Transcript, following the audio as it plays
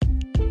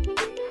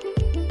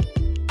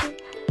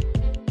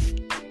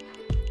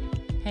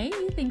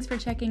for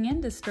checking in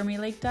to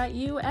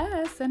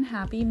stormylake.us and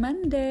happy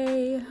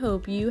Monday.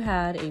 Hope you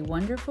had a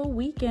wonderful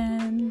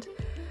weekend.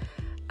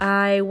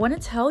 I want to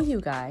tell you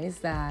guys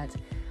that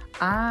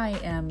I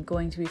am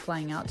going to be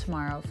flying out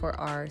tomorrow for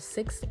our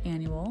 6th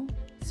annual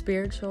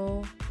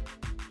spiritual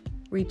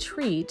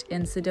retreat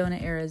in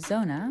Sedona,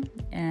 Arizona.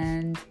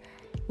 And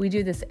we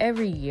do this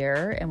every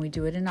year, and we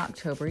do it in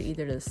October,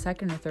 either the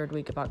 2nd or 3rd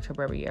week of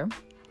October every year.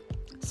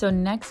 So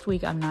next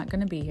week, I'm not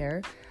going to be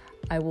here.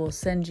 I will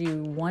send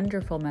you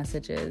wonderful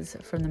messages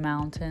from the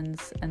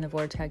mountains and the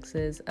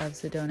vortexes of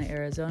Sedona,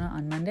 Arizona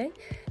on Monday.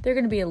 They're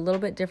going to be a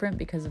little bit different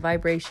because the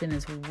vibration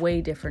is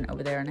way different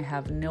over there, and I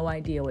have no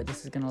idea what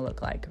this is going to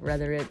look like.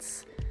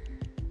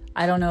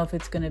 I don't know if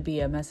it's going to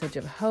be a message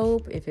of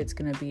hope, if it's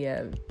going to be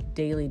a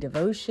daily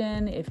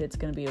devotion, if it's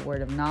going to be a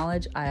word of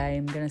knowledge.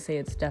 I'm going to say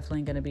it's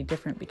definitely going to be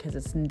different because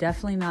it's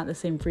definitely not the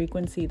same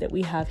frequency that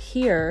we have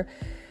here.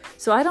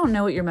 So I don't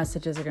know what your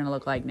messages are going to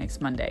look like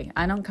next Monday.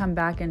 I don't come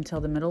back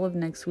until the middle of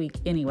next week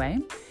anyway,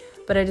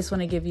 but I just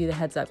want to give you the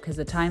heads up because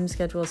the time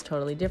schedule is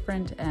totally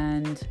different,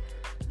 and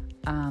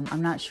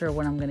I'm not sure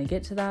when I'm going to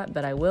get to that,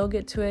 but I will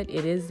get to it.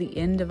 It is the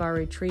end of our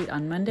retreat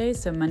on Monday,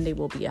 so Monday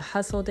will be a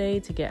hustle day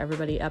to get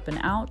everybody up and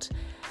out,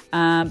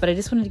 but I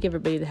just wanted to give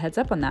everybody the heads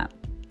up on that.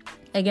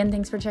 Again,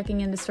 thanks for checking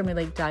into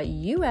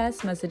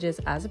stormylake.us, messages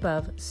as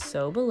above,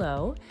 so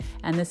below.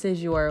 And this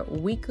is your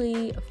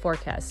weekly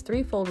forecast,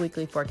 3-fold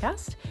weekly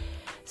forecast.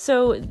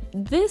 So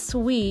this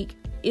week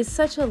is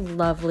such a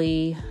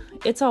lovely,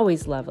 it's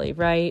always lovely,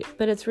 right?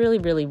 But it's really,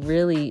 really,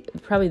 really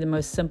probably the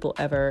most simple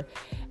ever.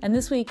 And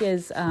this week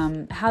is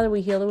how do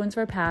we heal the wounds of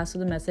our past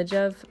with a message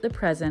of the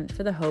present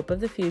for the hope of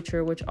the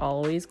future, which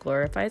always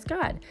glorifies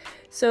God.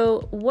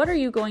 So what are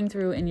you going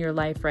through in your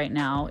life right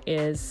now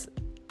is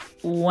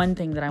one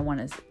thing that I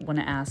want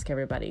to ask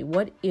everybody.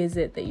 What is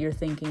it that you're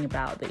thinking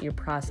about, that you're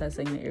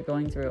processing, that you're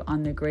going through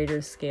on the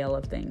greater scale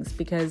of things?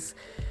 Because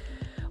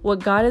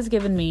what God has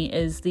given me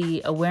is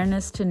the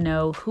awareness to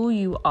know who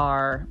you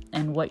are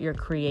and what you're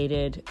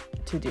created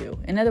to do.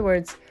 In other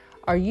words,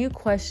 are you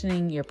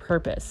questioning your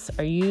purpose?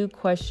 Are you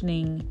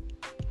questioning,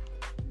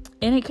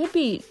 and it could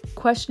be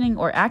questioning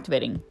or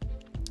activating.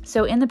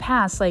 So in the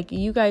past,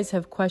 you guys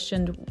have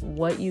questioned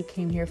what you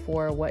came here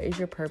for, what is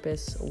your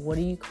purpose, what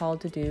are you called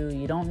to do,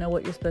 you don't know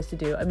what you're supposed to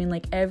do. I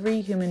mean, every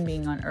human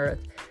being on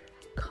earth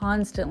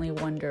constantly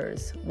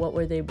wonders, what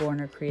were they born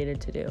or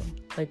created to do?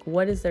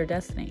 What is their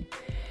destiny?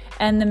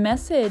 And the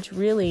message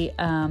really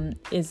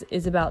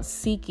is about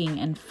seeking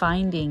and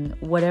finding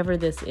whatever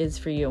this is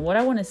for you. And what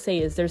I want to say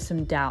is there's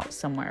some doubt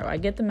somewhere. I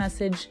get the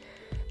message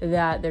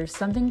that there's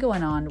something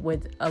going on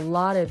with a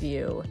lot of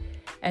you,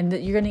 and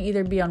that you're going to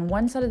either be on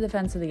one side of the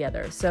fence or the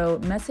other. So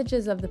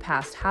messages of the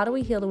past, how do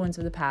we heal the wounds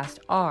of the past,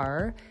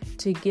 are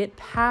to get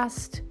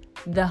past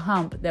the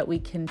hump that we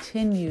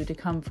continue to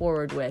come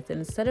forward with. And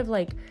instead of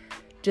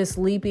just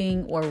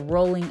leaping or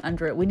rolling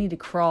under it, we need to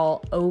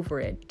crawl over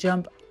it,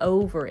 jump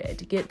over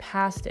it, get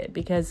past it,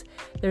 because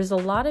there's a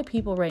lot of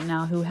people right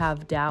now who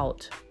have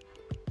doubt.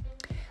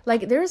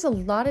 There's a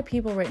lot of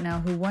people right now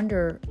who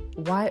wonder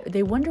what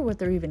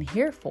they're even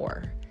here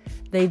for.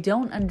 They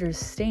don't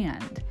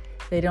understand.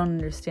 They don't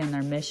understand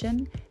their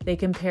mission. They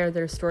compare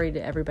their story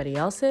to everybody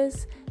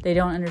else's. They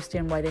don't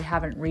understand why they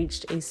haven't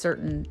reached a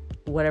certain,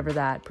 whatever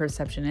that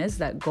perception is,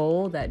 that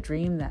goal, that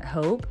dream, that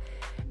hope.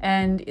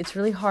 And it's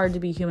really hard to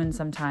be human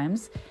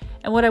sometimes.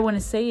 And what I want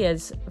to say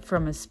is,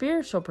 from a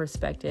spiritual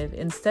perspective,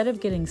 instead of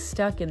getting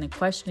stuck in the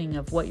questioning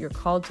of what you're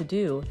called to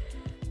do,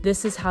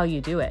 this is how you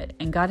do it.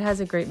 And God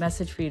has a great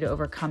message for you to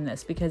overcome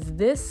this, because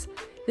this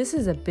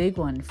is a big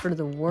one for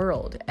the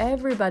world.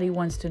 Everybody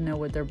wants to know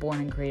what they're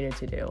born and created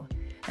to do.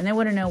 And they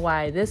want to know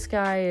why this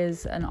guy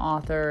is an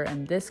author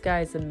and this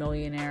guy's a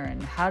millionaire,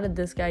 and how did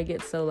this guy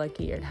get so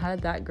lucky, and how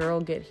did that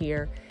girl get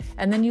here?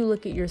 And then you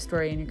look at your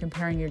story and you're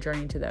comparing your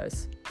journey to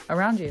those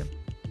around you.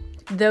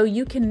 Though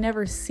you can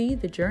never see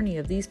the journey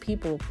of these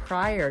people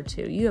prior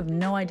to, you have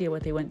no idea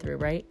what they went through,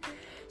 right?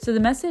 So the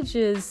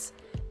messages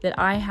that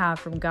I have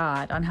from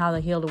God on how to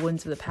heal the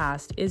wounds of the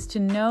past is to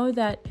know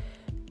that,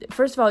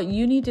 first of all,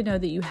 you need to know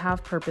that you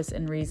have purpose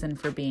and reason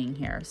for being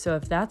here. So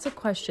if that's a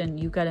question,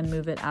 you've got to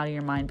move it out of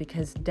your mind,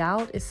 because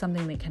doubt is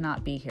something that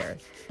cannot be here.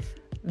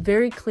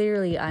 Very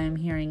clearly, I am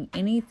hearing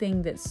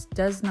anything that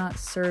does not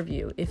serve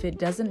you, if it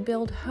doesn't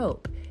build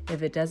hope,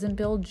 if it doesn't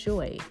build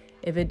joy,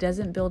 if it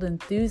doesn't build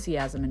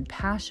enthusiasm and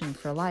passion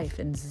for life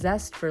and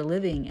zest for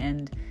living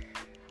and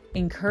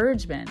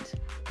encouragement,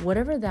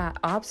 whatever that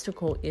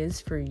obstacle is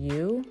for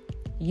you,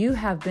 you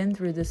have been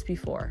through this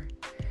before.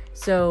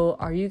 So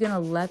are you going to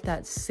let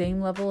that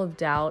same level of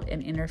doubt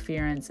and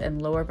interference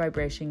and lower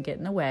vibration get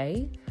in the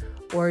way?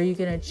 Or are you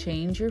going to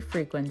change your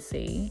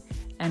frequency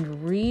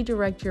and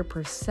redirect your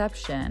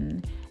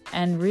perception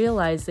and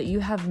realize that you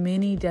have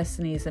many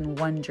destinies in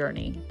one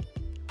journey?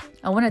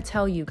 I want to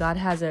tell you, God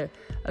has a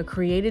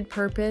created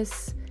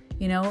purpose,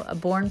 a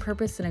born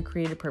purpose and a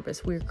created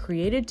purpose. We're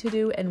created to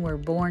do and we're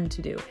born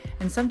to do.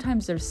 And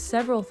sometimes there's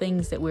several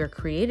things that we're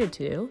created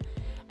to do.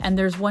 And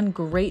there's one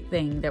great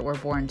thing that we're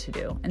born to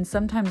do, and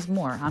sometimes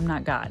more. I'm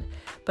not God.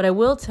 But I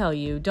will tell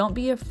you, don't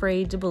be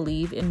afraid to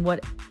believe in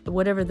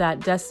whatever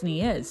that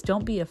destiny is.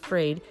 Don't be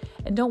afraid,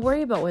 and don't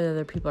worry about what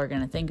other people are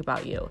going to think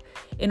about you.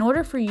 In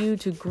order for you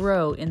to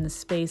grow in the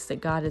space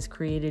that God has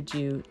created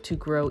you to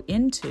grow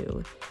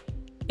into,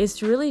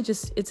 it's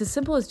as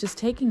simple as just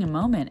taking a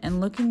moment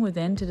and looking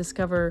within to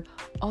discover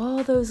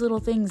all those little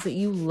things that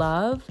you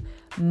love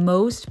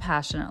most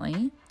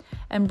passionately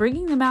and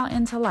bringing them out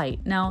into light.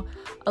 Now,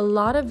 a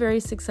lot of very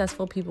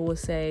successful people will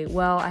say,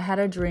 well, I had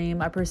a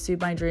dream, I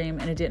pursued my dream,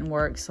 and it didn't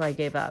work, so I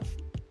gave up.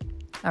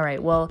 All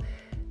right, well,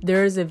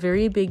 there is a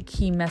very big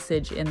key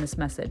message in this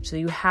message. So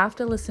you have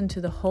to listen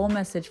to the whole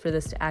message for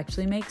this to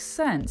actually make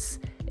sense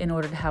in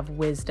order to have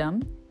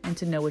wisdom and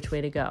to know which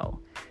way to go.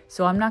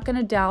 So I'm not going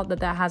to doubt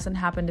that hasn't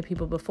happened to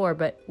people before,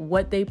 but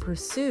what they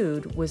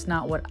pursued was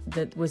not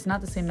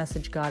the same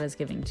message God is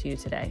giving to you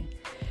today.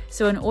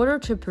 So in order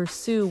to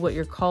pursue what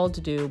you're called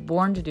to do,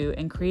 born to do,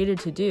 and created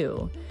to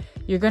do,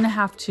 you're going to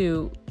have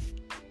to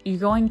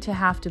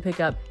pick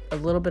up a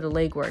little bit of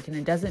legwork. And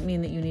it doesn't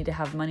mean that you need to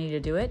have money to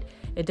do it.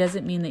 It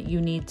doesn't mean that you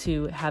need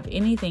to have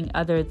anything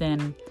other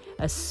than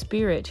a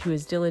spirit who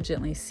is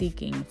diligently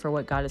seeking for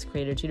what God has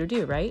created you to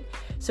do, right?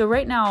 So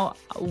right now,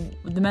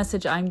 the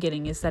message I'm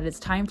getting is that it's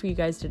time for you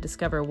guys to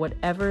discover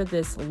whatever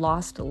this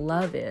lost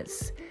love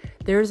is.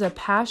 There's a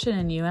passion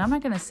in you, and I'm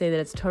not going to say that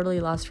it's totally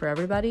lost for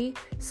everybody.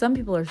 Some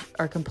people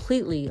are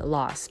completely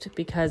lost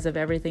because of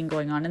everything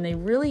going on, and they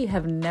really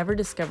have never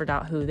discovered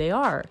out who they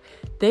are.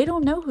 They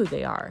don't know who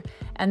they are,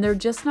 and they're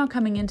just now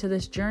coming into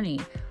this journey.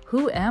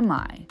 Who am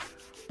I?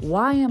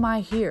 Why am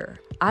I here?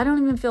 I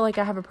don't even feel like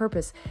I have a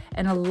purpose.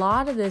 And a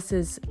lot of this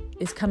is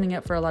coming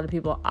up for a lot of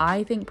people.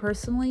 I think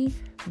personally,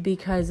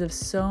 because of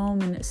so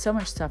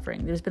much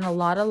suffering. There's been a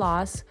lot of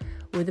loss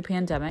with the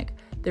pandemic.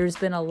 There's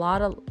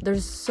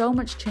so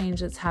much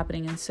change that's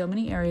happening in so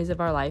many areas of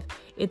our life.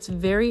 It's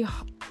very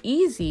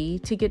easy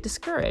to get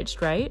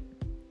discouraged, right?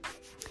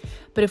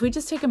 But if we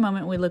just take a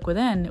moment and we look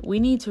within, we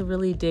need to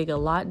really dig a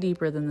lot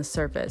deeper than the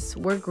surface.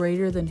 We're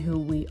greater than who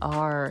we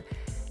are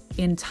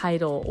in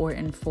title or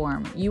in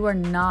form. You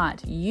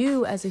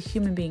as a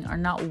human being are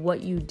not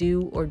what you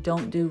do or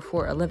don't do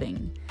for a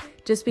living.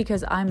 Just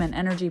because I'm an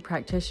energy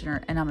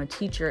practitioner and I'm a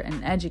teacher and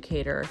an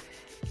educator,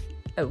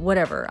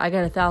 whatever, I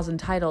got 1,000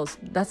 titles,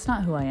 that's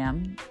not who I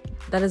am.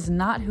 That is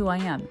not who I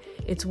am.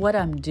 It's what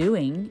I'm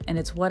doing and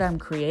it's what I'm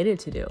created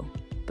to do.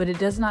 But it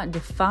does not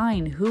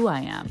define who I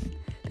am,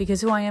 because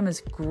who I am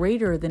is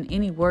greater than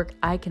any work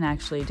I can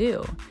actually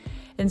do.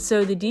 And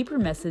so the deeper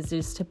message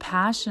is to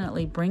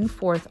passionately bring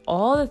forth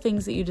all the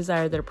things that you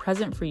desire that are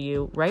present for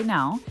you right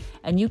now.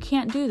 And you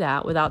can't do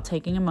that without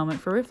taking a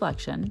moment for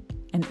reflection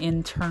and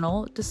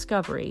internal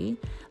discovery,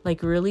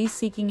 like really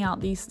seeking out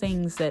these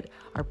things that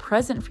are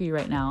present for you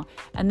right now.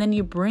 And then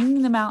you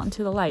bring them out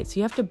into the light. So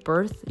you have to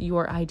birth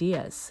your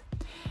ideas.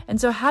 And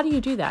so how do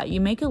you do that?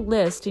 You make a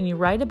list and you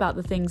write about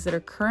the things that are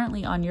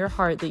currently on your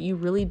heart that you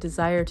really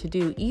desire to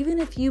do. Even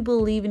if you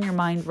believe in your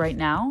mind right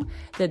now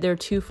that they're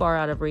too far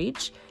out of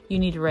reach, you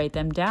need to write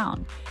them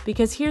down.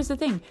 Because here's the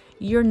thing,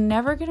 you're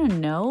never going to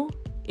know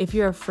if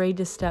you're afraid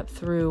to step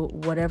through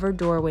whatever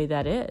doorway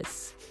that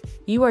is.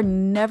 You are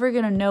never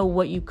going to know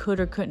what you could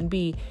or couldn't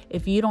be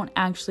if you don't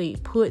actually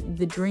put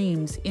the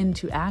dreams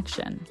into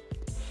action.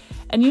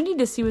 And you need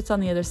to see what's on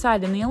the other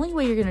side. And the only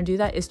way you're going to do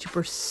that is to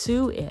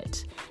pursue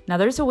it. Now,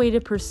 there's a way to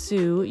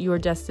pursue your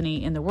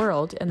destiny in the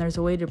world, and there's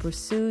a way to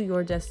pursue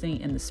your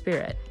destiny in the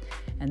spirit.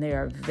 And they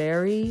are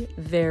very,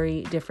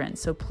 very different.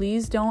 So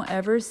please don't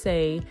ever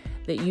say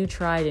that you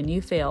tried and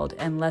you failed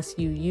unless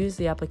you use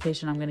the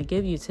application I'm going to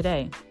give you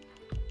today.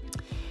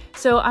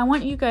 So I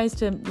want you guys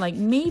to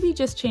maybe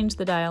just change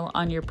the dial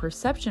on your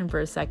perception for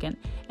a second.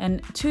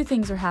 And two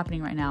things are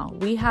happening right now.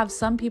 We have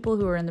some people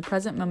who are in the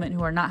present moment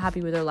who are not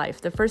happy with their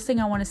life. The first thing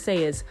I want to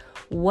say is,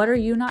 what are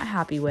you not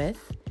happy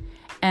with?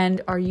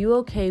 And are you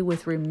okay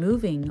with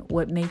removing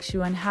what makes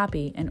you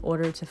unhappy in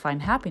order to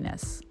find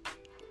happiness?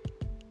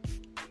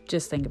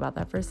 Just think about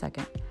that for a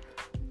second.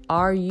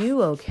 Are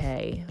you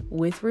okay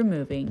with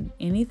removing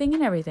anything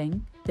and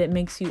everything that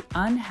makes you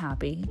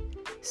unhappy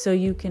so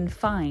you can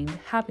find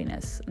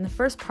happiness? And the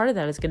first part of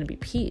that is going to be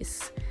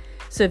peace.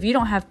 So if you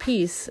don't have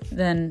peace,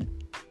 then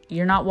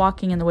you're not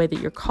walking in the way that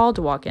you're called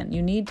to walk in.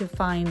 You need to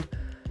find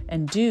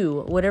and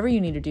do whatever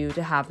you need to do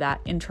to have that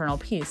internal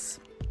peace,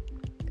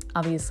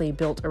 obviously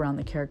built around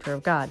the character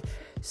of God.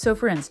 So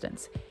for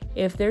instance,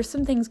 if there's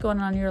some things going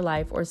on in your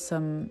life or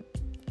some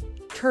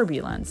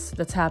turbulence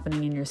that's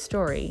happening in your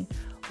story,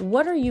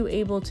 what are you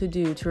able to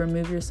do to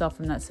remove yourself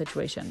from that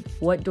situation?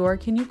 What door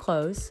can you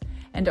close?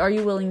 And are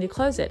you willing to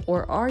close it?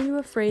 Or are you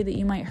afraid that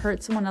you might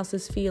hurt someone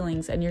else's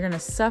feelings and you're going to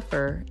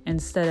suffer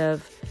instead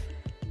of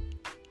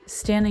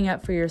standing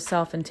up for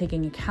yourself and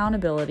taking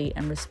accountability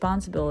and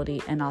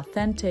responsibility and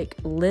authentic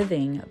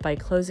living by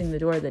closing the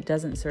door that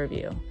doesn't serve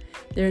you?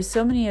 There's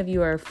so many of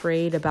you are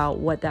afraid about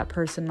what that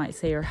person might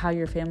say or how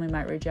your family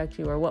might reject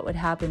you or what would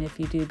happen if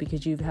you do,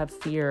 because you have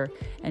fear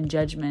and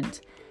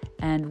judgment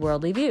and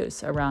worldly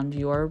views around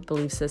your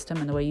belief system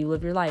and the way you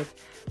live your life.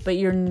 But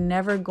you're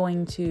never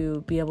going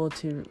to be able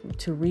to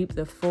reap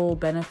the full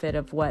benefit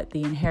of what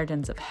the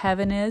inheritance of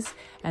heaven is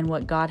and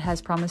what God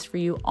has promised for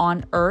you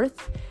on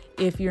earth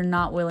if you're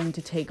not willing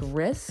to take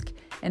risk,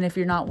 and if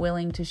you're not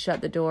willing to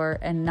shut the door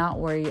and not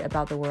worry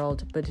about the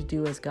world, but to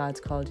do as God's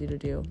called you to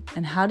do.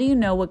 And how do you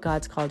know what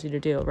God's called you to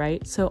do,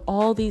 right? So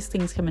all these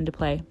things come into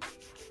play.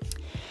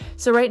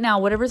 So right now,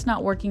 whatever's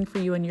not working for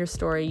you in your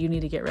story, you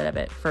need to get rid of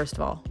it, first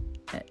of all.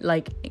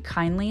 Like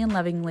kindly and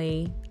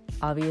lovingly,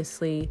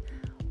 obviously,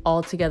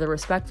 altogether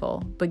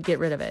respectful, but get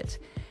rid of it.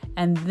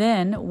 And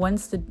then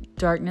once the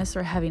darkness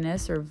or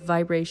heaviness or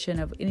vibration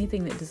of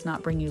anything that does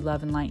not bring you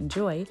love and light and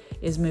joy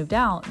is moved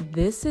out,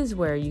 this is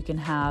where you can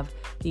have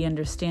the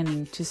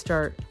understanding to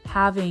start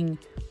having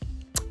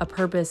a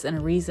purpose and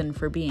a reason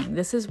for being.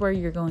 This is where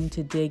you're going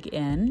to dig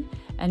in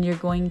and you're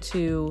going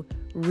to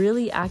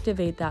really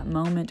activate that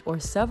moment or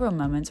several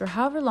moments or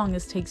however long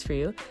this takes for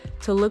you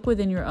to look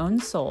within your own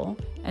soul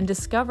and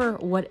discover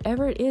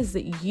whatever it is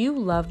that you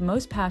love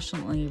most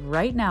passionately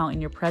right now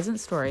in your present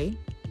story.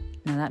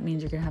 Now that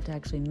means you're going to have to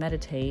actually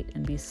meditate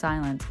and be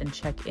silent and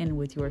check in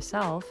with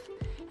yourself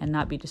and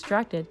not be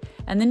distracted.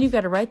 And then you've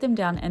got to write them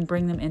down and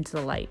bring them into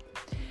the light.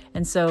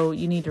 And so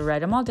you need to write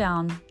them all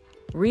down,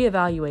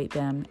 reevaluate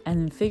them, and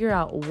then figure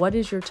out what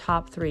is your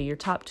top 3, your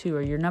top 2,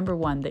 or your number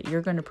 1 that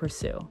you're going to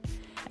pursue.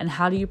 And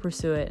how do you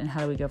pursue it, and how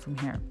do we go from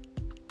here?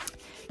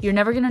 You're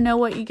never going to know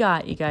what you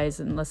got, you guys,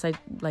 unless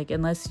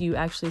you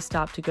actually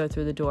stop to go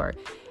through the door.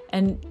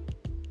 And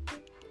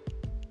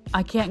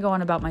I can't go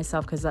on about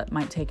myself because that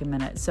might take a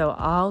minute. So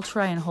I'll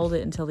try and hold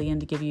it until the end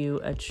to give you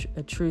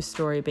a true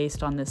story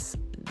based on this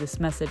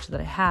message that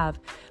I have.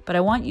 But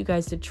I want you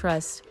guys to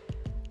trust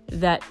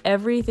that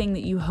everything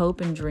that you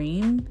hope and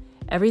dream,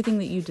 everything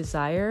that you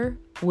desire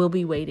will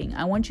be waiting.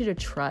 I want you to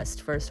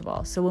trust, first of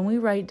all. So when we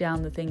write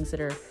down the things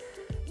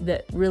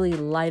that really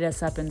light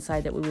us up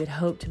inside, that we would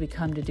hope to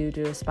become, to do,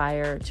 to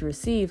aspire, to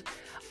receive,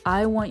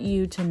 I want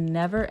you to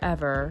never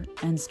ever,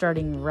 and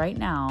starting right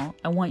now,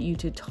 I want you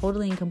to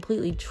totally and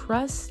completely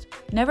trust,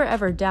 never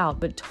ever doubt,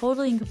 but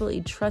totally and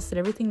completely trust that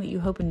everything that you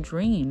hope and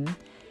dream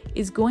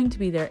is going to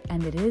be there,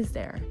 and it is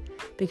there.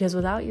 Because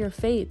without your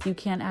faith, you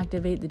can't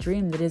activate the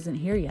dream that isn't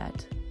here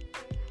yet.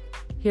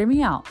 Hear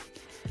me out.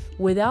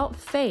 Without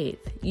faith,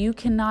 you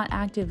cannot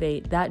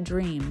activate that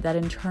dream, that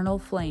internal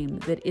flame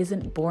that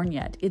isn't born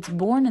yet. It's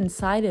born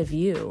inside of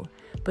you,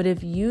 but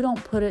if you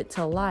don't put it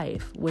to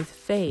life with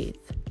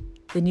faith,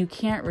 then you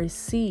can't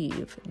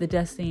receive the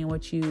destiny in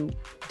which you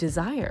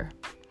desire.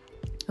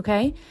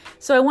 Okay?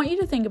 So I want you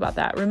to think about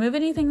that. Remove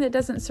anything that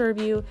doesn't serve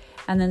you,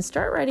 and then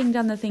start writing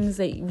down the things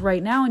that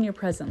right now in your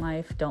present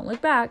life, don't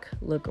look back,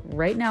 look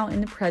right now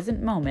in the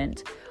present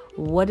moment.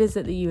 What is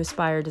it that you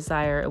aspire,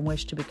 desire, and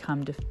wish to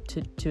become,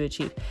 to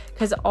achieve?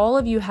 Because all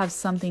of you have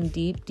something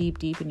deep, deep,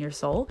 deep in your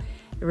soul,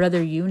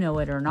 whether you know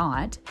it or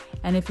not.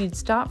 And if you'd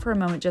stop for a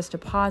moment just to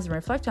pause and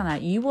reflect on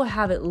that, you will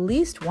have at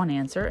least one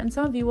answer, and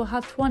some of you will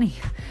have 20.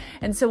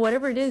 And so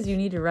whatever it is, you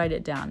need to write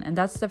it down. And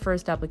that's the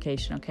first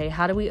application, okay?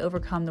 How do we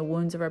overcome the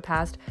wounds of our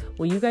past?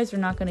 Well, you guys are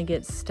not going to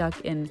get stuck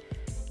in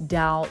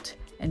doubt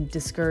and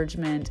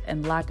discouragement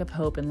and lack of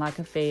hope and lack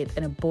of faith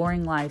and a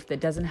boring life that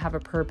doesn't have a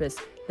purpose.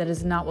 That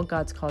is not what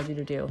God's called you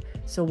to do.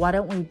 So why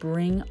don't we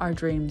bring our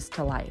dreams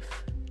to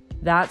life?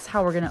 That's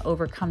how we're going to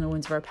overcome the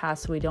wounds of our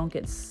past, so we don't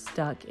get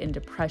stuck in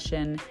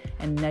depression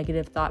and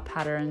negative thought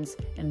patterns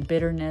and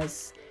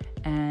bitterness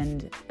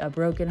and a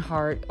broken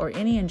heart or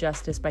any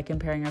injustice by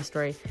comparing our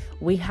story.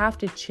 We have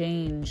to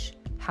change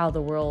how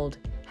the world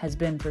has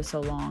been for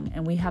so long,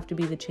 and we have to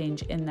be the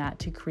change in that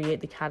to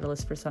create the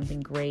catalyst for something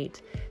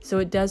great. So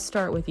it does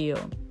start with you.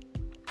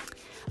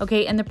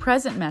 Okay, and the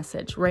present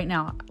message right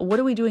now, what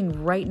are we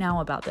doing right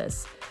now about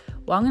this?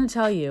 Well, I'm going to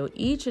tell you,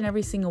 each and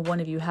every single one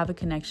of you have a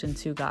connection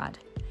to God.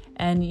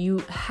 And you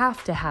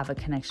have to have a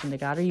connection to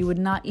God, or you would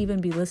not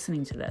even be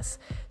listening to this.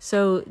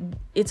 So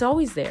it's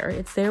always there.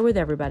 It's there with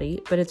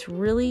everybody, but it's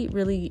really,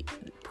 really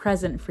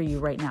present for you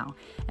right now.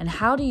 And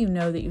how do you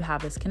know that you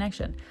have this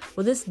connection?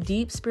 Well, this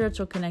deep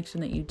spiritual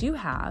connection that you do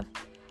have,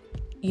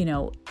 you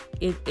know,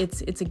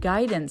 it's a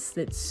guidance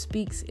that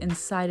speaks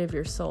inside of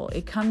your soul.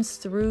 It comes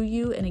through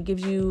you and it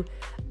gives you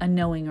a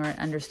knowing or an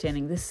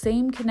understanding. The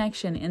same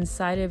connection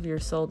inside of your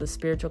soul, the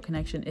spiritual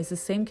connection, is the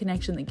same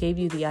connection that gave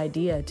you the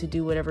idea to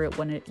do whatever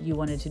you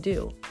wanted to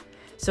do.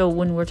 So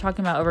when we're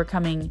talking about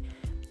overcoming,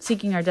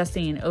 seeking our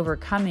destiny and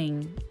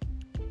overcoming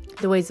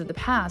the ways of the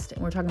past,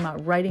 and we're talking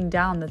about writing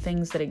down the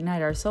things that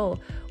ignite our soul,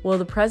 well,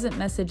 the present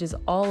message is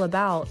all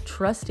about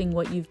trusting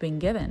what you've been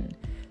given.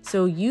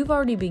 So you've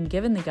already been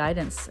given the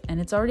guidance and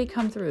it's already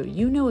come through.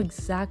 You know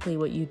exactly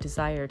what you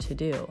desire to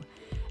do.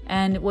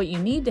 And what you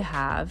need to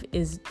have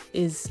is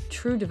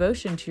true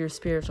devotion to your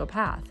spiritual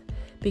path,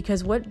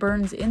 because what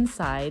burns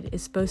inside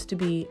is supposed to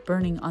be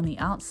burning on the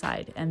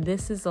outside. And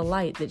this is the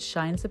light that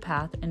shines the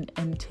path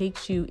and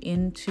takes you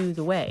into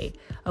the way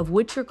of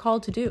which you're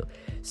called to do.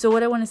 So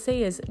what I want to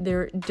say is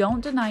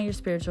don't deny your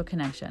spiritual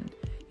connection.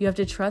 You have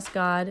to trust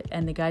God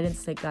and the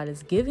guidance that God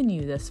has given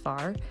you this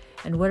far,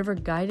 and whatever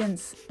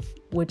guidance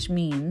which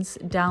means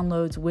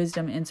downloads,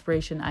 wisdom,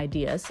 inspiration,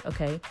 ideas.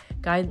 Okay.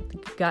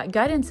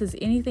 Guidance is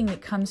anything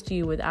that comes to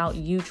you without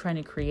you trying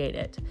to create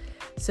it.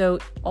 So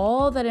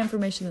all that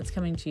information that's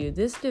coming to you,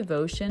 this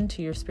devotion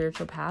to your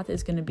spiritual path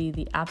is going to be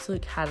the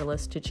absolute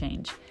catalyst to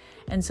change.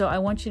 And so I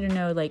want you to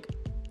know, like,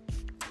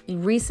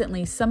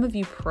 recently, some of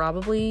you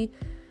probably,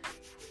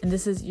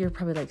 and you're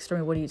probably like,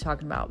 Stormy, what are you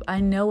talking about?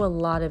 I know a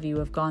lot of you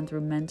have gone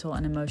through mental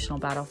and emotional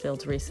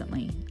battlefields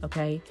recently,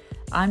 okay?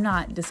 I'm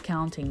not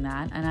discounting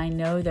that. And I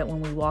know that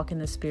when we walk in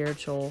the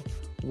spiritual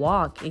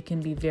walk, it can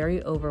be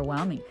very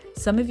overwhelming.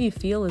 Some of you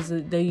feel as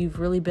though you've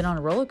really been on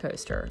a roller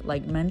coaster,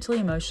 like mentally,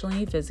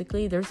 emotionally,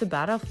 physically. There's a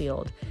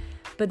battlefield,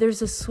 but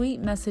there's a sweet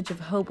message of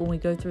hope when we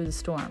go through the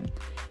storm,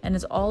 and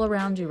it's all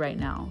around you right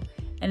now.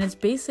 And it's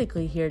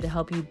basically here to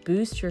help you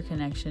boost your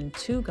connection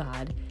to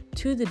God,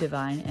 to the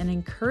divine, and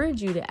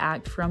encourage you to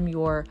act from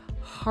your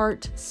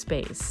heart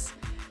space.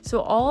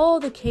 So all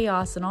the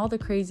chaos and all the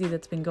crazy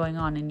that's been going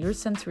on in your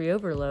sensory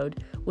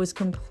overload was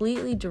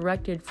completely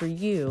directed for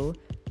you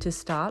to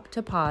stop,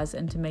 to pause,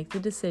 and to make the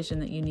decision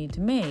that you need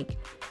to make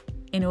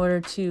in order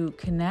to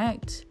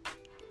connect,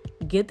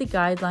 get the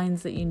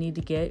guidelines that you need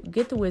to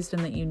get the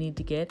wisdom that you need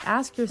to get,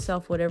 ask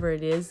yourself whatever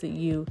it is that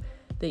you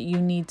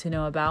need to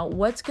know about,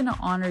 what's going to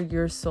honor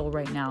your soul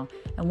right now,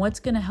 and what's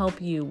going to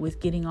help you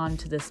with getting on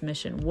to this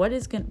mission. What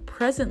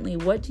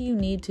do you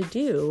need to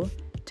do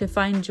to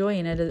find joy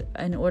in it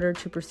in order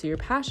to pursue your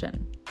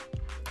passion?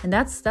 And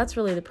that's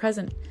really the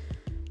present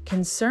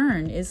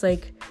concern, is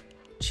like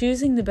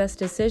choosing the best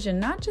decision,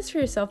 not just for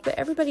yourself, but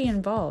everybody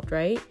involved,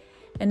 right?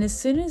 And as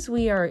soon as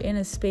we are in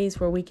a space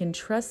where we can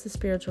trust the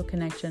spiritual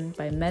connection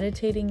by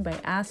meditating, by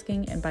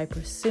asking, and by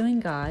pursuing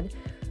God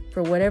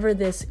for whatever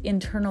this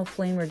internal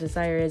flame or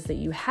desire is that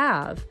you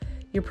have,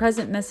 your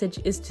present message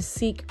is to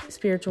seek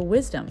spiritual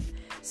wisdom.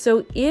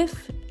 So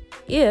if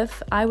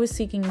I was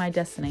seeking my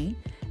destiny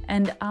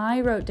and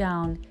I wrote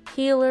down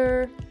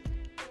healer,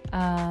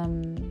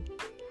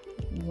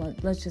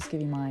 let's just give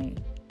you my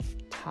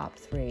top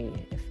 3.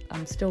 If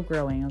I'm still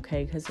growing,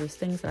 okay, because there's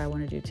things that I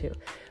want to do too.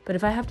 But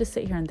if I have to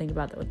sit here and think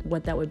about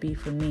what that would be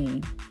for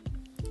me,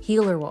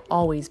 healer will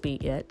always be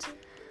it.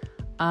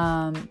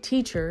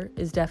 Teacher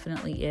is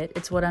definitely it.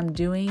 It's what I'm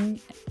doing.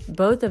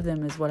 Both of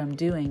them is what I'm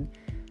doing.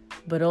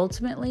 But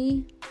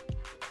ultimately,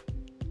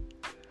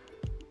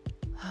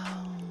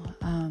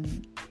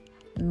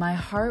 my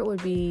heart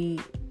would be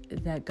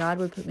that God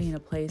would put me in a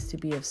place to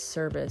be of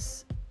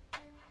service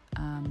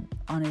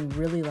on a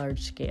really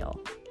large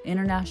scale,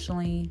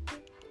 internationally,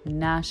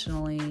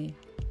 nationally.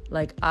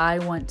 Like, I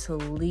want to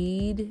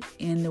lead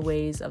in the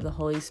ways of the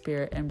Holy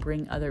Spirit and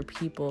bring other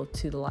people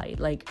to the light.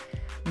 Like,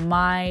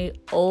 my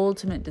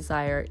ultimate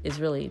desire is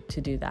really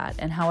to do that.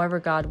 And however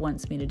God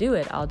wants me to do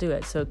it, I'll do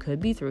it. So it could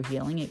be through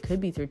healing. It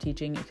could be through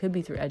teaching. It could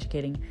be through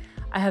educating.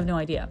 I have no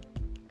idea.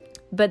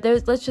 But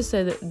let's just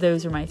say that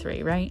those are my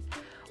 3, right?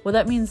 Well,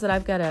 that means that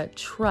I've got to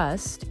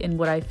trust in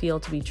what I feel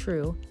to be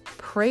true,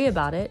 pray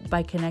about it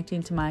by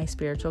connecting to my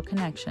spiritual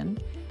connection,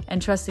 and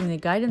trusting the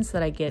guidance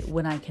that I get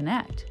when I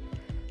connect.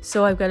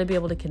 So I've got to be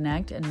able to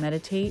connect and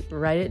meditate,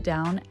 write it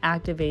down,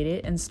 activate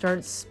it, and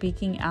start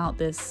speaking out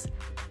this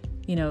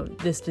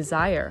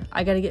desire.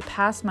 I got to get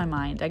past my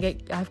mind.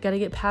 I've got to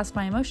get past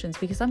my emotions,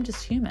 because I'm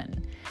just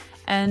human.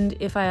 And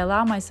if I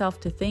allow myself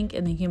to think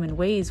in the human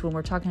ways when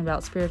we're talking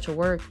about spiritual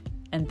work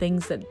and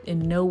things that in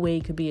no way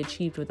could be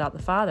achieved without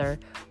the Father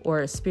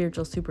or a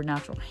spiritual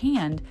supernatural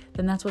hand,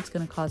 then that's what's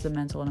going to cause a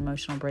mental and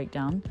emotional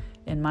breakdown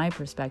in my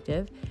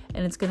perspective.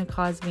 And it's going to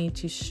cause me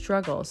to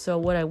struggle. So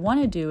what I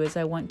want to do is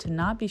I want to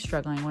not be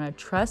struggling. I want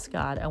to trust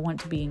God. I want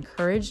to be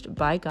encouraged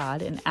by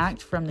God and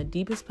act from the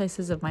deepest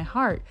places of my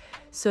heart,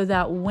 so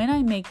that when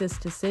I make this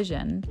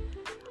decision,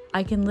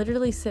 I can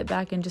literally sit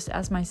back and just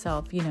ask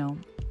myself,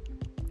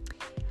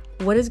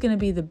 what is going to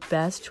be the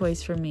best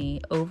choice for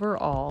me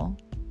overall?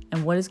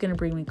 And what is going to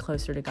bring me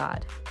closer to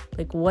God?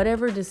 Like,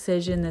 whatever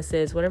decision this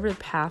is, whatever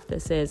path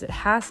this is, it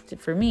has to,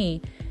 for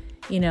me,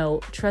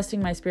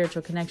 trusting my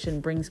spiritual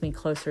connection brings me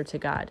closer to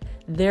God.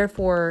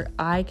 Therefore,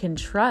 I can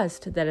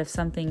trust that if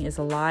something is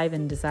alive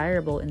and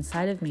desirable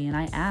inside of me and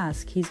I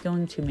ask, He's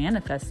going to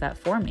manifest that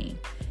for me.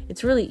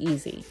 It's really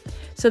easy.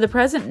 So the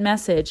present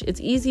message, it's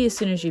easy as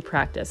soon as you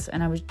practice.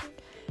 And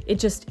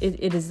it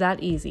is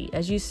that easy.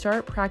 As you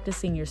start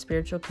practicing your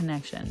spiritual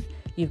connection,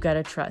 you've got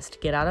to trust.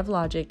 Get out of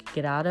logic,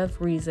 get out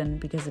of reason,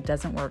 because it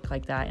doesn't work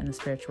like that in the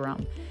spiritual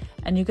realm.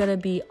 And you got to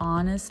be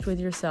honest with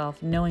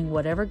yourself, knowing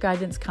whatever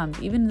guidance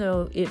comes, even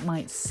though it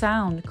might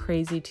sound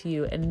crazy to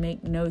you and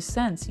make no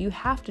sense, you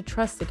have to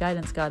trust the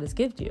guidance God has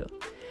given you.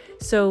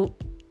 So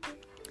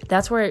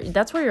that's where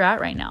you're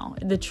at right now.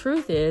 The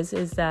truth is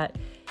that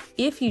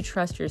if you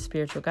trust your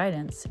spiritual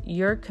guidance,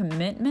 your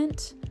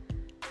commitment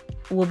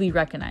will be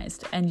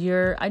recognized. And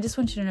I just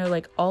want you to know,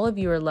 like, all of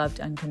you are loved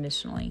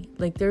unconditionally.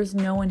 Like, there's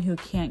no one who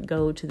can't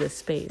go to this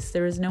space.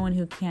 There is no one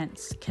who can't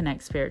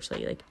connect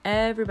spiritually. Like,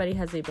 everybody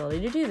has the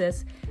ability to do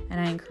this, And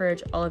I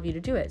encourage all of you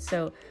to do it.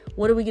 So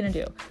what are we going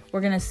to do?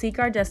 We're going to seek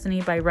our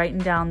destiny by writing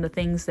down the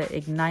things that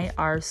ignite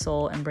our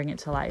soul and bring it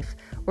to life.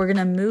 We're going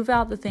to move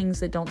out the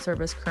things that don't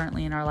serve us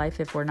currently in our life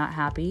if we're not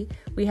happy.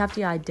 We have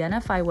to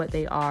identify what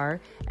they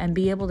are and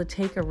be able to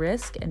take a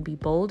risk and be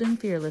bold and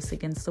fearless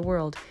against the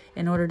world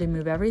in order to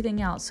move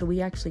everything out so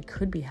we actually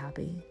could be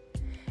happy.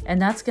 And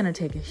that's going to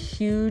take a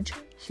huge,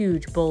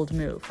 bold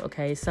move,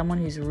 okay? Someone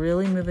who's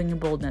really moving in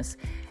boldness.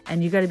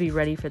 And you got to be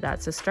ready for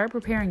that. So start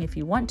preparing if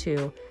you want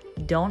to.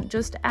 Don't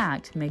just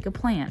act, make a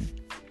plan.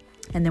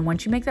 And then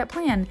once you make that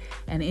plan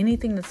and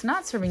anything that's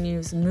not serving you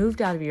is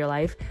moved out of your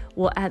life,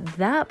 well, at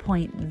that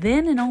point,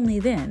 then and only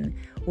then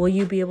will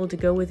you be able to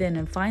go within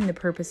and find the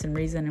purpose and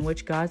reason in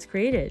which God's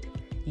created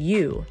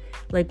you.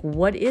 Like,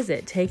 what is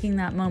it? Taking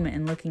that moment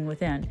and looking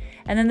within.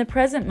 And then the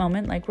present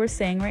moment, like we're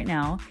saying right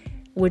now,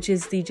 which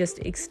is the just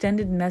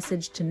extended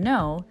message to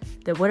know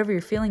that whatever you're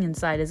feeling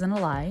inside isn't a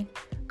lie.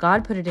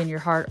 God put it in your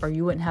heart or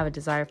you wouldn't have a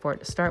desire for it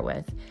to start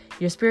with.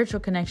 Your spiritual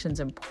connection is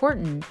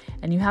important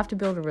and you have to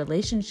build a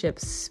relationship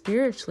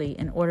spiritually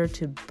in order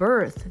to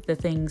birth the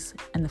things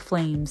and the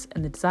flames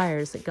and the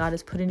desires that God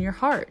has put in your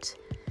heart.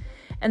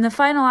 And the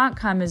final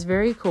outcome is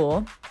very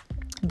cool,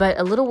 but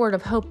a little word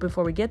of hope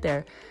before we get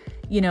there.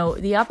 You know,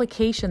 the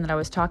application that I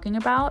was talking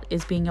about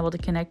is being able to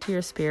connect to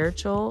your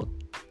spiritual,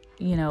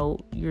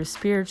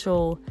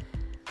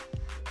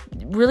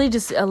 really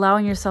just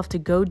allowing yourself to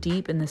go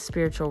deep in the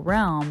spiritual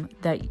realm,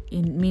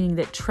 meaning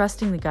that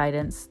trusting the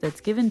guidance that's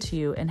given to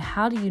you. And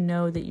how do you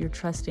know that you're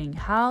trusting?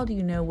 How do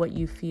you know what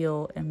you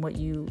feel and what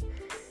you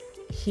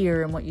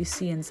hear and what you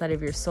see inside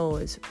of your soul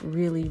is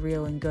really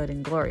real and good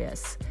and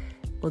glorious?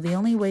 Well, the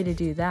only way to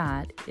do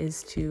that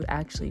is to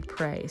actually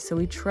pray. So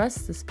we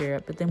trust the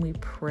Spirit, but then we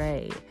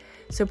pray.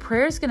 So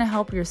prayer is going to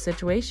help your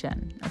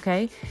situation,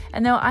 okay?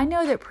 And though I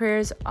know that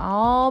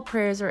all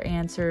prayers are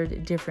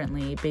answered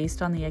differently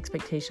based on the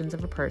expectations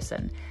of a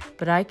person,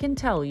 but I can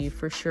tell you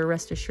for sure,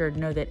 rest assured,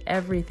 know that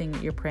everything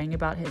that you're praying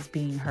about is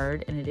being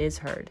heard, and it is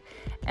heard.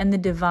 And the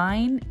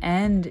divine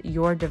and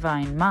your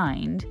divine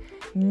mind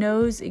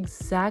knows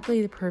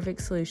exactly the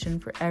perfect solution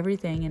for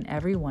everything and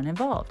everyone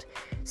involved.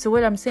 So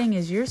what I'm saying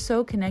is you're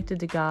so connected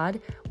to God,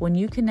 when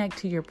you connect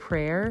to your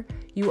prayer,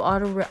 your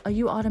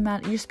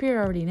spirit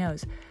already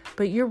knows.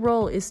 But your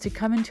role is to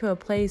come into a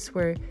place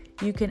where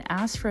you can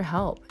ask for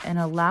help and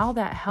allow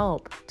that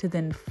help to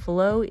then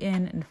flow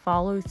in and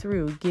follow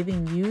through,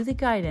 giving you the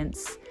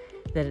guidance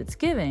that it's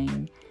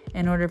giving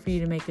in order for you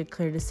to make a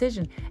clear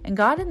decision. And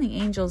God and the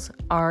angels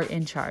are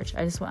in charge.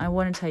 I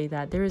want to tell you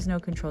that there is no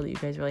control that you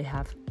guys really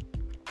have.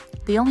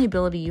 The only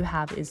ability you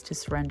have is to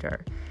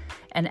surrender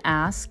and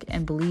ask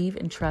and believe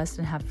and trust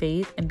and have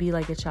faith and be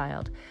like a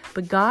child.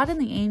 But God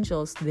and the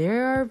angels,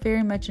 they're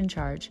very much in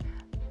charge.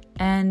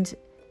 And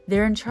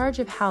they're in charge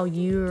of how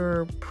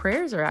your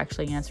prayers are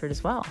actually answered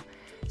as well.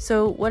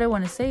 So what I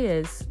want to say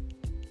is,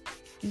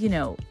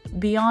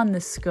 beyond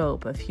the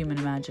scope of human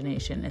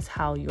imagination is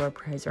how your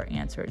prayers are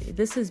answered.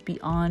 This is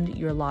beyond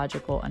your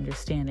logical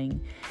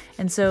understanding.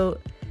 And so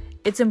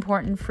it's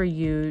important for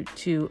you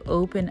to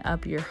open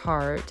up your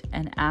heart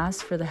and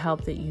ask for the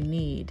help that you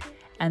need,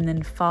 and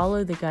then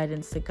follow the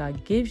guidance that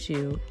God gives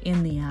you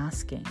in the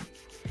asking.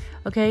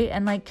 Okay?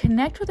 And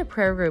connect with a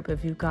prayer group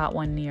if you've got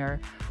one near,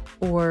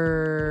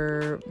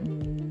 or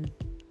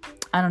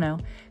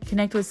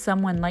connect with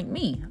someone like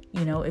me.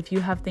 If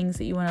you have things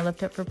that you want to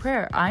lift up for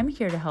prayer, I'm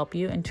here to help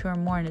you, and 2 or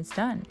more and it's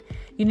done.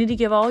 You need to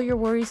give all your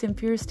worries and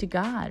fears to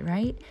God,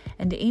 right?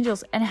 And to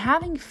angels, and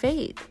having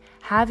faith,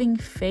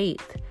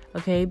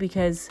 okay?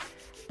 Because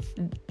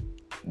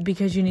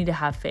you need to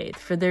have faith,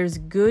 for there's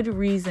good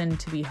reason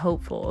to be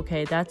hopeful,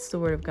 okay? That's the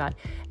word of God.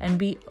 And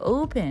be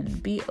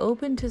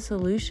open to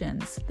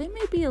solutions. They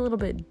may be a little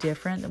bit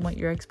different than what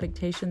your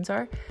expectations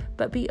are,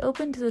 but be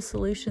open to the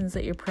solutions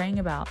that you're praying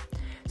about.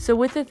 So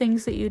with the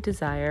things that you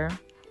desire,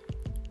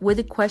 with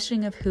the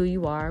questioning of who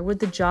you are, with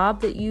the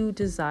job that you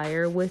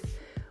desire, with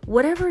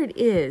whatever it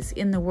is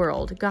in the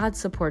world, God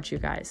supports you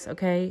guys,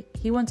 okay?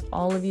 He wants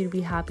all of you to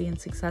be happy and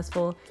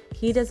successful.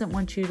 He doesn't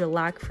want you to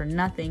lack for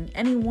nothing,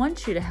 and He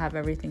wants you to have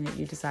everything that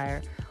you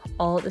desire,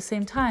 all at the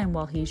same time,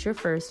 while He's your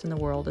first and the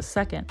world is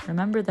second.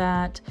 Remember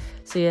that.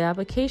 So your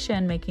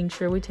application, making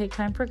sure we take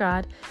time for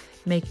God,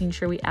 making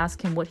sure we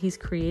ask Him what He's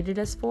created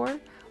us for,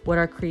 what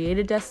our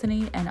created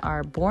destiny and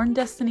our born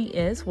destiny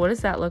is. What does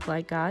that look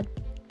like, God?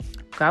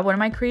 God, what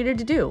am I created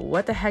to do?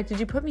 What the heck did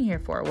you put me here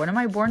for? What am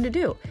I born to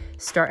do?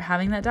 Start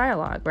having that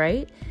dialogue,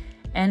 right?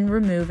 And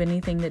remove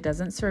anything that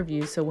doesn't serve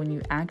you. So when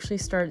you actually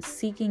start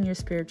seeking your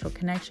spiritual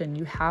connection,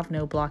 you have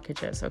no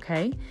blockages,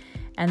 okay?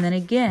 And then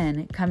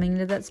again, coming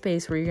into that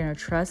space where you're going to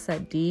trust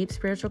that deep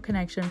spiritual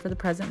connection for the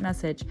present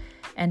message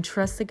and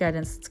trust the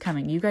guidance that's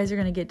coming. You guys are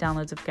going to get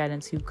downloads of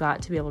guidance. You've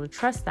got to be able to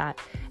trust that.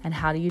 And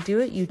how do you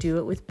do it? You do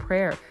it with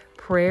prayer.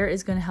 Prayer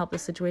is going to help the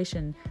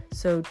situation.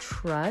 So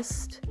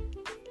trust,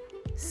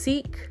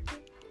 seek,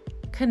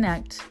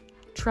 connect,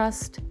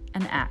 trust,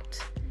 and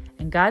act.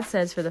 And God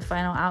says for the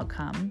final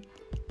outcome,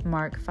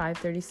 Mark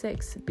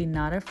 5:36, be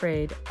not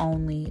afraid,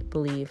 only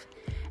believe.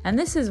 And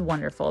this is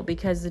wonderful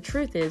because the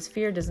truth is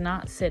fear does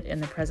not sit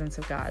in the presence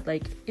of God.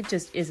 Like, it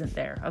just isn't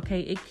there, okay?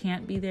 It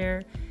can't be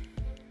there.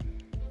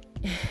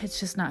 It's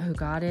just not who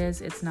God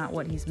is. It's not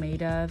what he's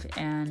made of.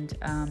 And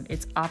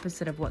it's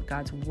opposite of what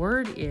God's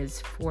word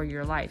is for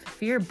your life.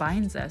 Fear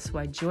binds us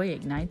while joy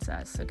ignites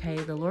us, okay?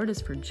 The Lord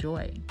is for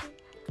joy.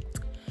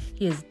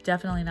 He is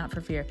definitely not for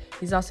fear.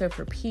 He's also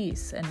for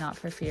peace and not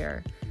for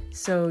fear.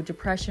 So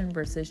depression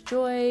versus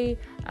joy,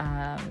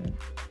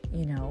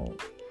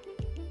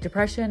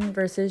 depression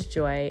versus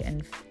joy,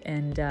 and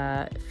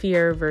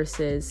fear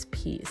versus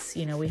peace.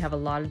 We have a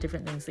lot of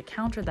different things that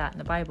counter that in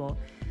the Bible.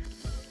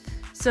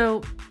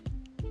 So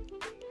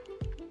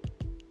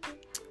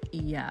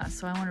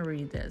I want to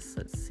read this.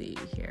 Let's see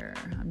here.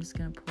 I'm just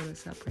going to pull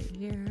this up right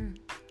here.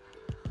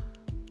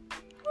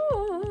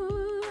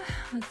 Oh,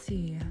 let's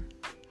see.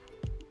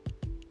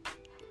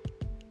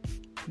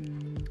 We're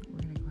going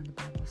to go into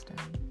Bible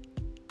study.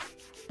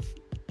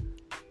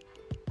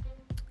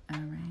 All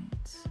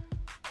right.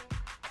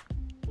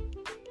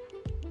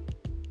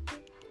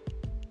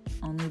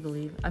 Only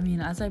believe.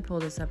 As I pull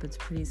this up, it's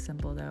pretty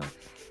simple though.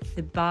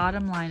 The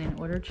bottom line, in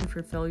order to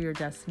fulfill your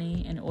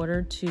destiny, in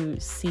order to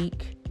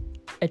seek,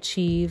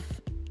 achieve,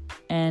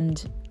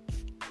 and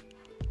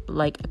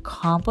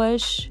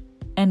accomplish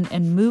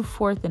and move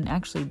forth and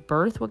actually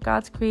birth what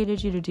God's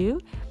created you to do,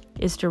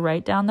 is to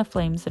write down the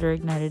flames that are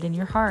ignited in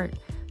your heart.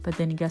 But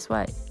then guess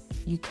what?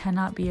 You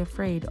cannot be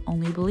afraid,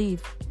 only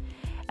believe.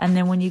 And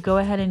then when you go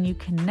ahead and you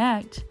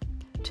connect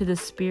to the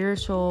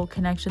spiritual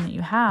connection that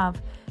you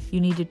have,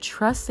 you need to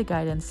trust the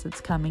guidance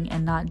that's coming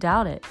and not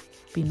doubt it.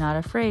 Be not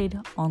afraid,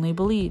 only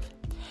believe.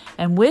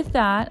 And with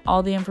that,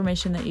 all the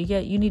information that you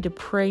get, you need to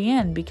pray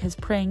in, because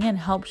praying in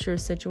helps your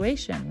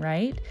situation,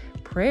 right?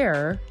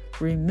 Prayer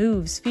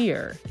removes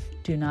fear.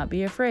 Do not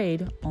be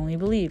afraid, only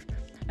believe.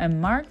 And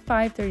Mark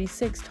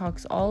 5:36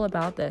 talks all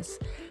about this.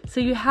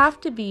 So you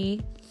have to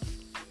be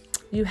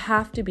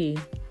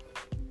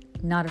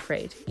not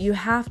afraid. You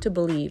have to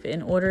believe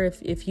in order,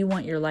 if you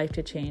want your life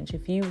to change,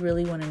 if you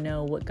really want to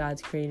know what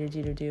God's created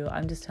you to do.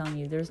 I'm just telling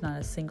you, there's not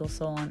a single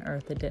soul on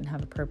earth that didn't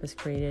have a purpose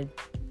created,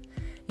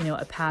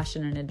 a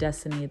passion and a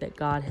destiny that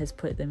God has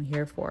put them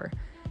here for.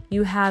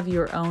 You have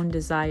your own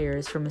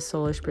desires from a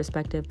soulish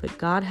perspective, but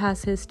God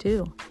has his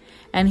too.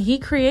 And he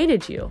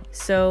created you.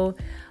 So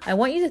I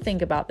want you to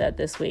think about that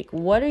this week.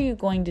 What are you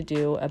going to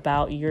do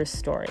about your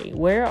story?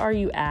 Where are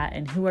you at,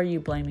 and who are you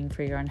blaming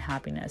for your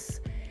unhappiness?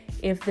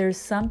 If there's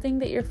something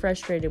that you're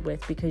frustrated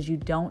with because you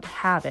don't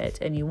have it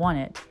and you want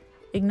it,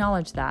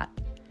 acknowledge that.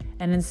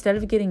 And instead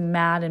of getting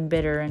mad and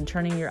bitter and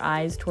turning your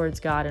eyes towards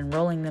God and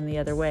rolling them the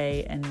other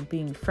way and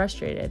being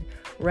frustrated,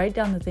 write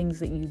down the things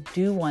that you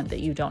do want that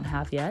you don't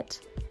have yet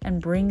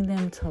and bring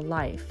them to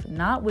life,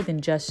 not with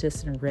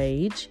injustice and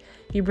rage.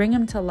 You bring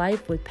them to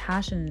life with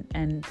passion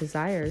and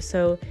desire.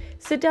 So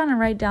sit down and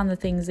write down the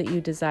things that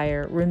you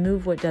desire.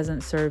 Remove what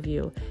doesn't serve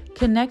you.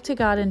 Connect to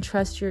God and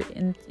trust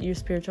in your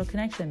spiritual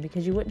connection,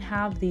 because you wouldn't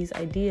have these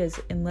ideas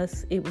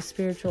unless it was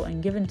spiritual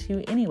and given to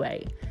you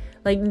anyway.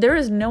 There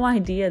is no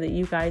idea that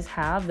you guys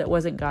have that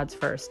wasn't God's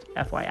first,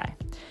 FYI.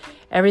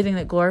 Everything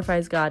that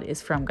glorifies God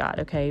is from God,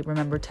 okay?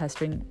 Remember,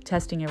 testing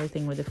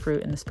everything with the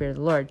fruit and the Spirit of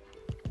the Lord.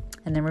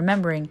 And then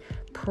remembering,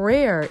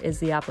 prayer is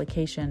the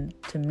application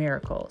to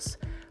miracles.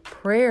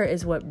 Prayer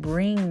is what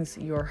brings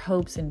your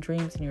hopes and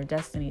dreams and your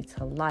destiny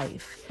to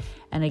life.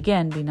 And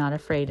again, be not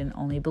afraid and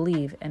only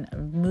believe. And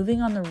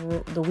moving on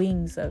the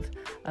wings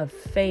of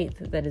faith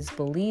that is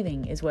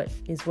believing is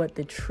what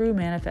the true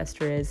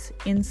manifester is,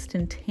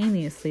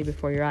 instantaneously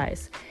before your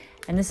eyes.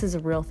 And this is a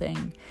real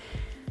thing.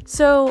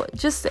 So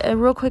just a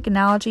real quick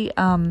analogy.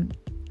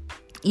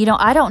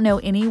 I don't know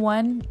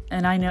anyone,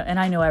 and I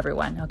know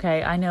everyone.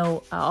 Okay, I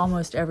know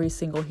almost every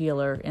single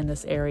healer in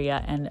this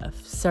area, and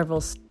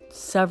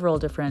several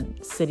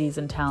different cities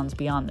and towns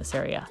beyond this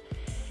area.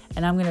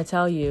 And I'm going to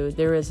tell you,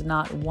 there is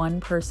not one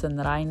person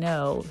that I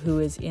know who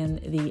is in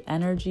the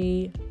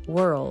energy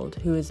world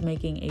who is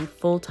making a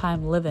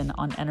full-time living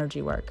on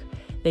energy work.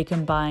 They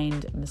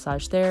combined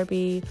massage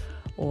therapy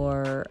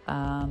or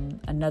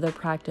another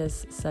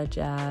practice such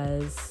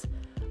as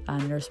a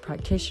nurse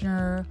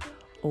practitioner,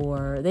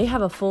 or they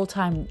have a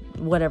full-time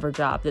whatever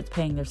job that's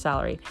paying their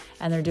salary,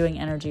 and they're doing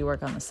energy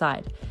work on the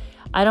side.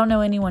 I don't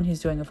know anyone who's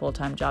doing a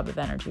full-time job of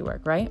energy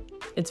work, right?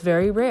 It's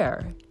very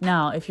rare.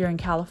 Now, if you're in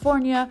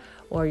California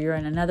or you're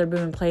in another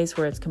booming place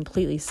where it's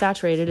completely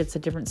saturated, it's a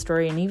different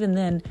story. And even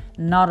then,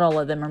 not all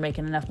of them are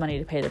making enough money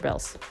to pay their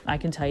bills. I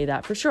can tell you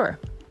that for sure.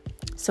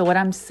 So what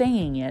I'm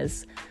saying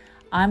is,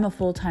 I'm a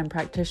full-time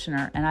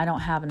practitioner and I don't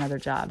have another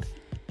job.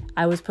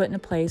 I was put in a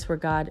place where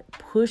God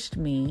pushed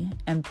me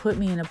and put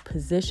me in a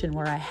position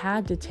where I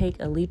had to take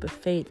a leap of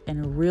faith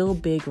and a real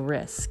big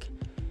risk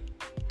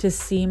to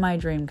see my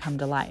dream come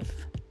to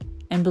life.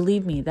 And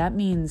believe me, that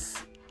means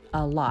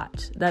a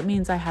lot. That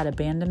means I had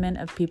abandonment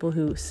of people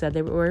who said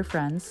they were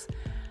friends.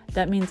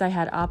 That means I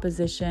had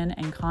opposition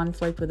and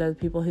conflict with other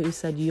people who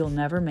said, you'll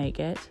never make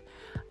it.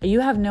 You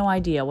have no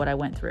idea what I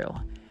went through.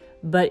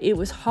 But it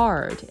was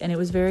hard and it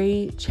was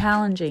very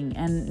challenging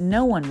and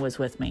no one was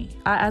with me.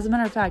 As a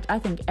matter of fact, I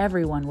think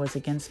everyone was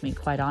against me,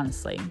 quite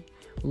honestly.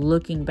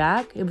 Looking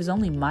back, it was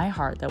only my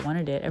heart that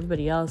wanted it.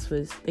 Everybody else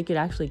they could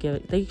actually give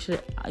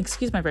it,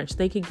 excuse my French,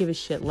 they could give a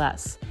shit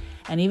less.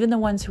 And even the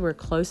ones who were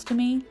close to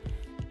me,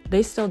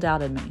 they still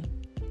doubted me.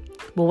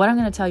 Well, what I'm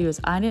going to tell you is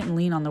I didn't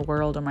lean on the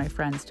world or my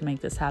friends to make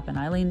this happen.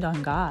 I leaned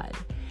on God.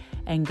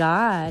 And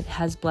God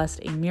has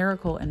blessed a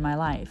miracle in my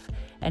life.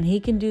 And He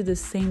can do the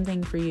same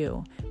thing for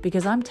you.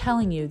 Because I'm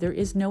telling you, there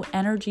is no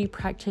energy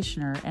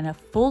practitioner and a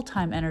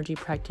full-time energy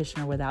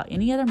practitioner without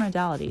any other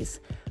modalities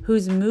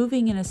who's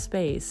moving in a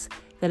space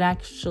that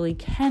actually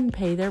can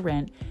pay their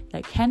rent,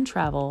 that can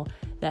travel,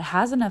 that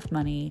has enough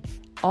money,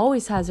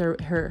 always has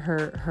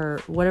her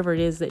whatever it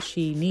is that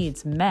she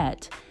needs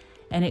met.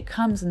 And it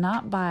comes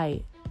not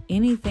by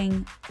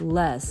anything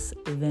less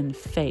than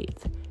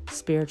faith,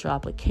 spiritual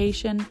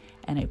application,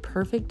 and a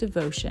perfect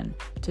devotion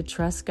to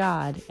trust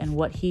God and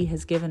what He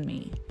has given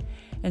me.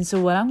 And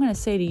so what I'm going to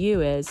say to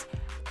you is,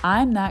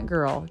 I'm that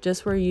girl,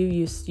 just where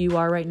you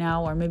are right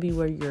now, or maybe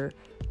where you're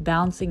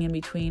bouncing in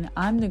between.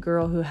 I'm the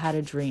girl who had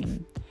a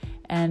dream,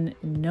 and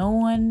no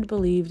one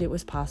believed it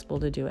was possible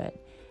to do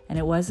it. And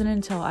it wasn't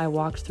until I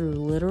walked through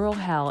literal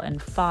hell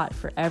and fought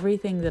for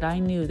everything that I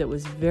knew that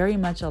was very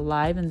much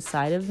alive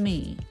inside of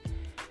me.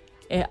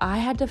 I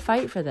had to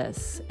fight for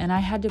this, and I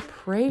had to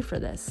pray for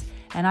this,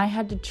 and I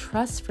had to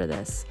trust for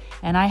this,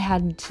 and I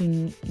had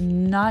to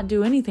not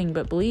do anything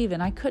but believe,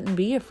 and I couldn't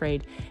be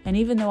afraid. And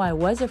even though I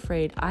was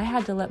afraid, I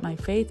had to let my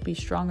faith be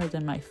stronger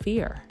than my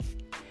fear.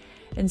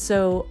 And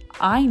so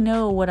I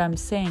know what I'm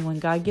saying when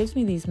God gives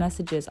me these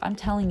messages. I'm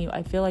telling you,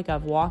 I feel like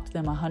I've walked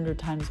them 100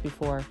 times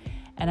before.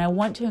 And I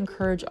want to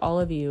encourage all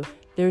of you,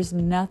 there's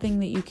nothing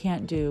that you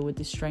can't do with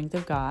the strength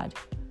of God,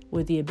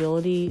 with the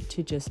ability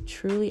to just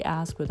truly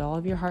ask with all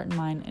of your heart and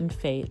mind and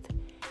faith,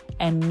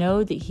 and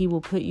know that He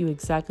will put you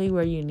exactly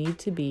where you need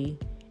to be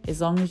as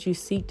long as you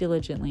seek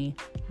diligently.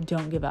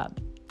 Don't give up.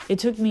 It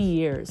took me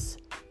years,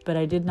 but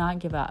I did not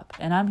give up,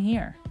 and I'm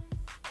here.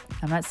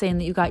 I'm not saying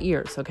that you got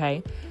years,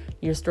 okay?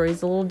 Your story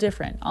is a little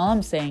different. All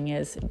I'm saying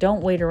is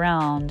don't wait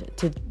around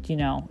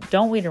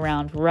don't wait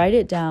around. Write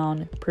it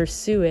down,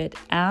 pursue it,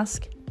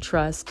 ask,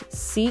 trust,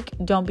 seek,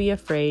 don't be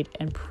afraid,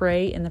 and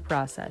pray in the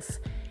process.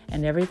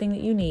 And everything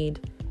that you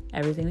need,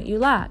 everything that you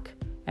lack,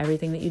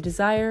 everything that you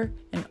desire,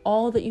 and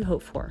all that you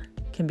hope for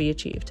can be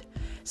achieved.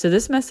 So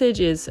this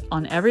message is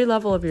on every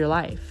level of your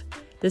life.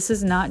 This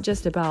is not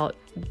just about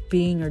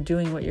being or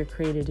doing what you're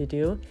created to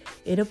do.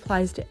 It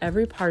applies to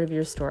every part of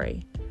your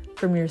story.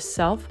 From your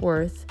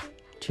self-worth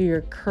to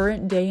your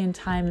current day and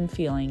time and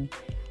feeling,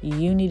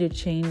 you need to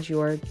change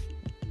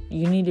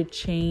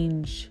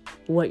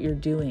what you're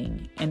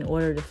doing in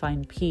order to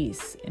find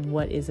peace in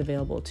what is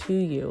available to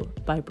you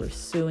by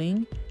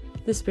pursuing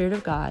the Spirit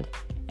of God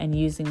and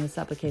using this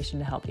application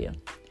to help you.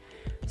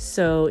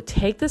 So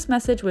take this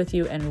message with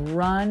you and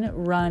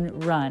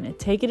run.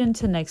 Take it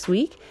into next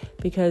week,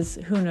 because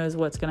who knows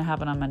what's going to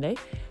happen on Monday.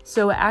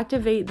 So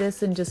activate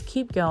this and just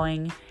keep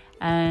going.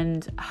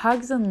 And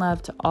hugs and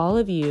love to all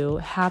of you.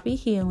 Happy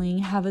healing.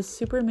 Have a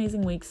super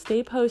amazing week.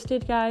 Stay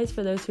posted, guys,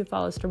 for those who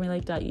follow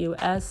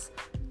stormylake.us.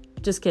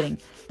 Just kidding.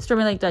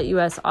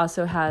 stormylake.us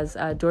also has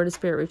Door to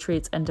Spirit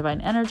retreats and divine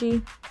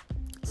energy.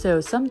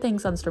 So some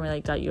things on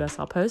stormylake.us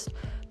I'll post,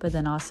 but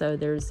then also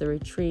there's the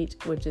retreat,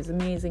 which is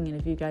amazing. And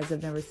if you guys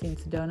have never seen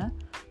Sedona,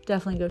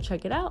 definitely go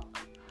check it out.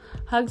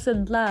 Hugs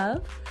and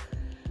love.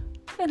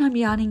 And I'm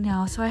yawning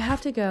now, so I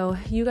have to go.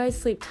 You guys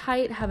sleep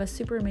tight. Have a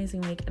super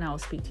amazing week, and I will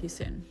speak to you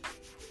soon.